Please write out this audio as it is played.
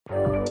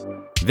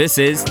This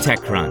is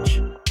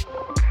TechCrunch.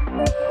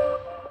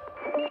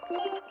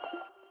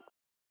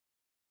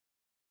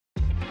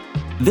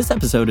 This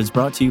episode is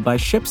brought to you by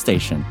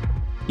ShipStation.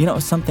 You know,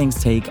 some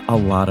things take a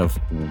lot of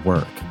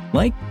work,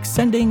 like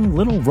sending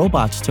little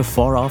robots to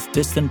far-off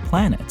distant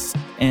planets.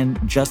 And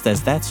just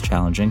as that's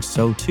challenging,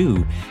 so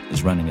too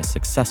is running a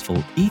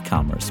successful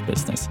e-commerce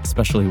business,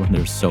 especially when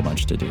there's so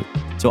much to do.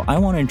 So I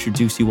want to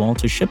introduce you all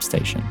to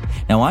ShipStation.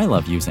 Now, I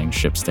love using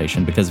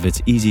ShipStation because of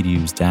its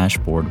easy-to-use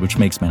dashboard, which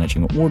makes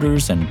managing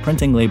orders and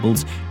printing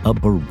labels a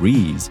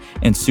breeze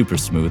and super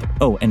smooth.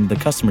 Oh, and the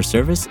customer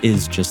service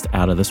is just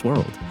out of this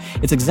world.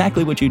 It's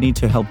exactly what you need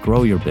to help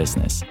grow your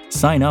business.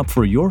 Sign up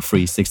for your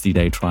free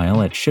 60-day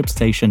trial at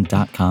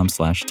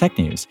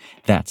shipstation.com/technews.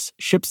 That's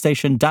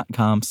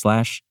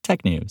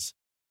shipstation.com/technews.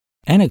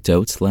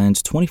 Anecdotes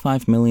lends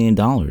 $25 million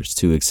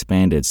to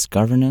expand its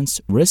governance,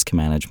 risk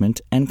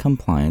management, and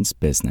compliance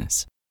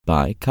business.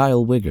 By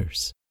Kyle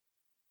Wiggers.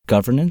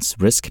 Governance,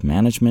 risk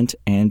management,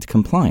 and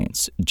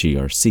compliance,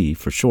 GRC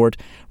for short,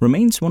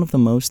 remains one of the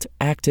most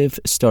active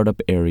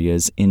startup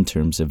areas in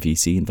terms of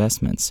VC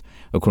investments.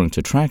 According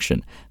to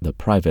Traction, the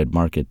private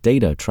market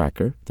data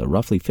tracker, the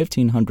roughly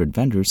 1,500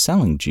 vendors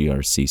selling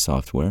GRC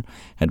software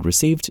had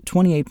received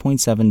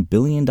 $28.7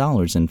 billion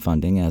in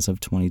funding as of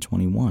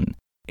 2021.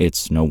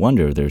 It's no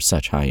wonder there's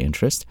such high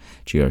interest.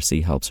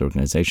 GRC helps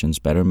organizations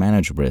better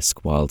manage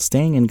risk while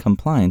staying in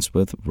compliance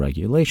with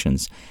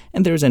regulations,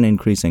 and there's an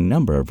increasing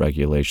number of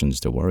regulations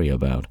to worry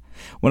about.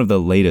 One of the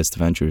latest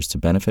ventures to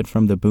benefit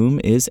from the boom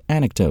is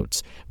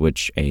Anecdotes,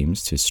 which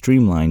aims to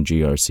streamline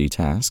GRC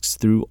tasks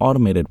through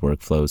automated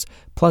workflows,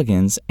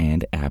 plugins,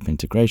 and app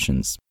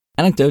integrations.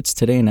 Anecdotes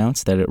today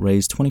announced that it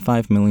raised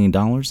 $25 million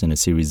in a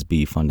Series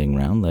B funding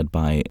round led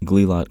by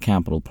Gleelot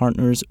Capital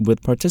Partners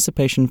with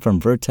participation from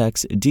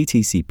Vertex,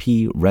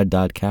 DTCP, Red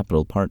Dot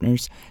Capital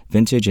Partners,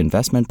 Vintage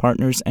Investment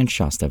Partners, and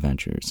Shasta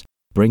Ventures.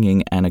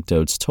 Bringing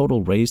Anecdotes'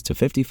 total raise to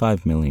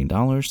 $55 million,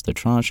 the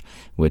tranche,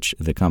 which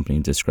the company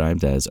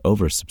described as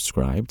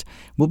oversubscribed,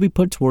 will be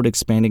put toward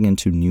expanding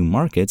into new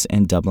markets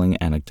and doubling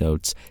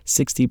Anecdotes'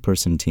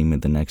 60-person team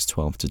in the next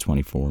 12 to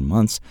 24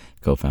 months,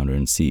 co-founder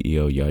and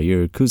CEO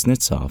Yair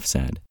Kuznetsov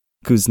said.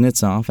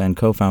 Kuznetsov and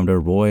co-founder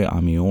Roy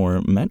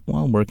Amior met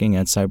while working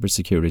at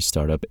cybersecurity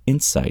startup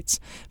Insights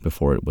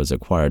before it was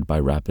acquired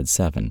by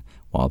Rapid7.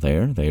 While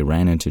there, they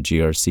ran into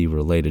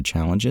GRC-related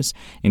challenges,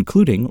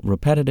 including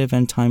repetitive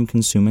and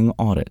time-consuming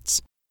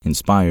audits.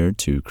 Inspired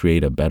to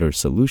create a better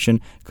solution,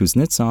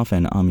 Kuznetsov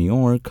and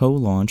Amior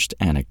co-launched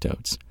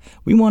Anecdotes.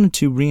 We wanted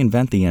to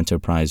reinvent the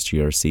enterprise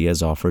GRC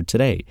as offered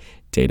today,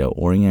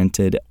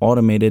 data-oriented,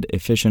 automated,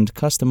 efficient,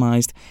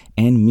 customized,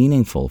 and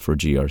meaningful for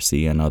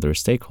GRC and other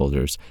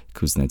stakeholders,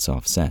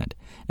 Kuznetsov said.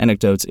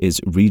 Anecdotes is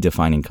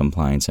redefining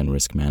compliance and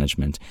risk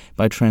management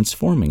by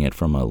transforming it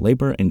from a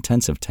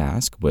labor-intensive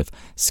task with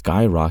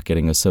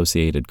skyrocketing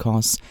associated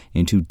costs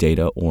into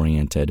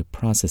data-oriented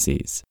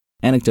processes.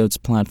 Anecdotes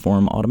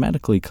platform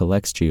automatically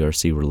collects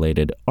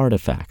GRC-related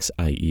artifacts,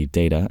 i.e.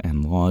 data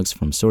and logs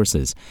from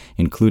sources,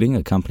 including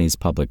a company's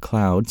public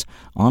clouds,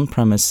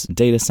 on-premise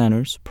data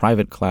centers,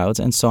 private clouds,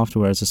 and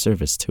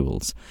software-as-a-service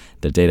tools.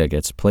 The data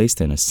gets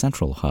placed in a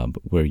central hub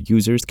where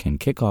users can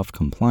kick off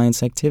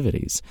compliance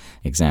activities,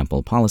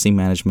 example, policy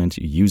management,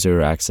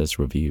 user access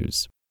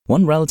reviews.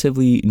 One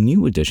relatively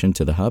new addition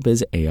to the hub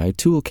is AI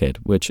Toolkit,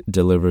 which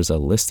delivers a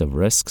list of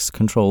risks,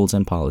 controls,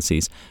 and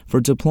policies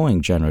for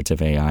deploying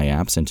generative AI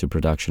apps into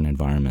production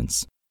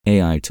environments.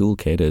 AI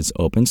Toolkit is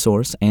open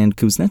source and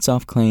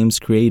Kuznetsov claims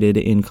created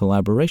in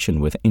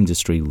collaboration with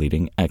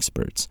industry-leading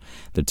experts.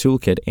 The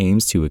toolkit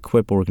aims to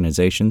equip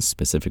organizations,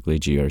 specifically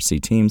GRC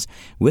teams,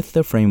 with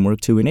the framework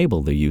to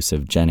enable the use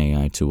of Gen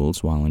AI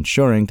tools while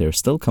ensuring they're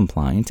still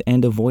compliant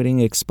and avoiding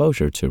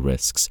exposure to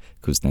risks,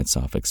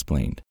 Kuznetsov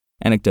explained.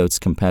 Anecdotes'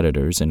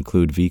 competitors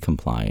include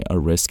vComply, a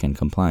risk and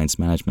compliance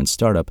management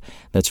startup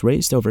that's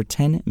raised over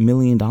 $10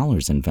 million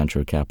in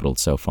venture capital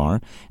so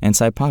far, and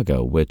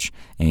Cypago, which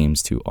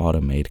aims to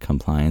automate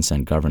compliance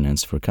and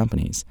governance for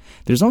companies.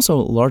 There's also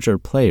larger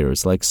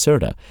players like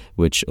Certa,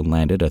 which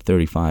landed a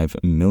 $35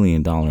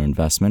 million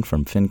investment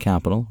from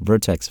FinCapital,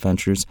 Vertex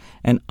Ventures,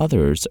 and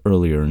others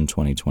earlier in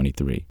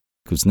 2023.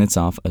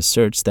 Kuznetsov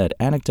asserts that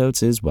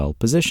Anecdotes is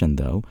well-positioned,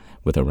 though,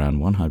 with around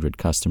 100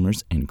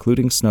 customers,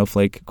 including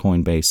Snowflake,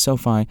 Coinbase,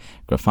 SoFi,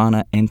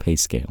 Grafana, and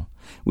Payscale.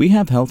 We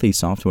have healthy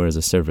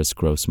software-as-a-service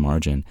gross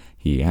margin,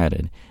 he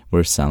added.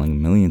 We're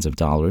selling millions of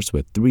dollars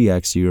with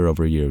 3x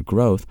year-over-year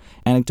growth.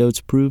 Anecdotes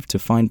proved to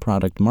find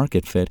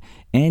product-market fit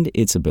and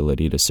its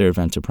ability to serve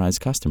enterprise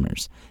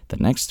customers. The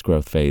next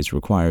growth phase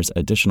requires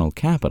additional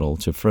capital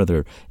to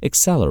further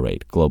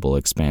accelerate global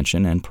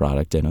expansion and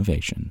product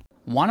innovation.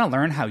 Want to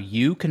learn how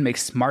you can make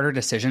smarter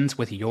decisions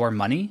with your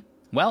money?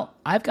 Well,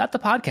 I've got the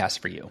podcast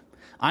for you.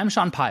 I'm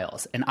Sean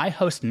Piles, and I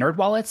host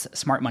NerdWallet's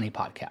Smart Money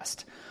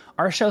Podcast.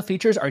 Our show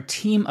features our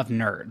team of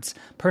nerds,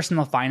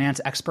 personal finance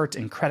experts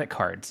in credit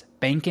cards,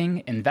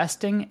 banking,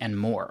 investing, and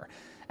more.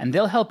 And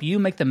they'll help you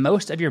make the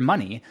most of your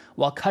money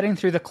while cutting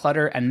through the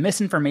clutter and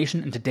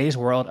misinformation in today's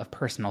world of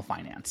personal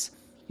finance.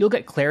 You'll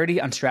get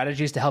clarity on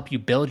strategies to help you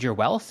build your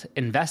wealth,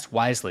 invest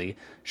wisely,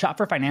 shop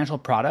for financial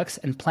products,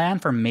 and plan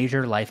for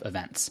major life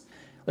events.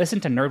 Listen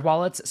to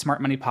NerdWallet's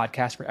Smart Money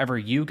Podcast wherever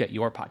you get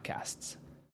your podcasts.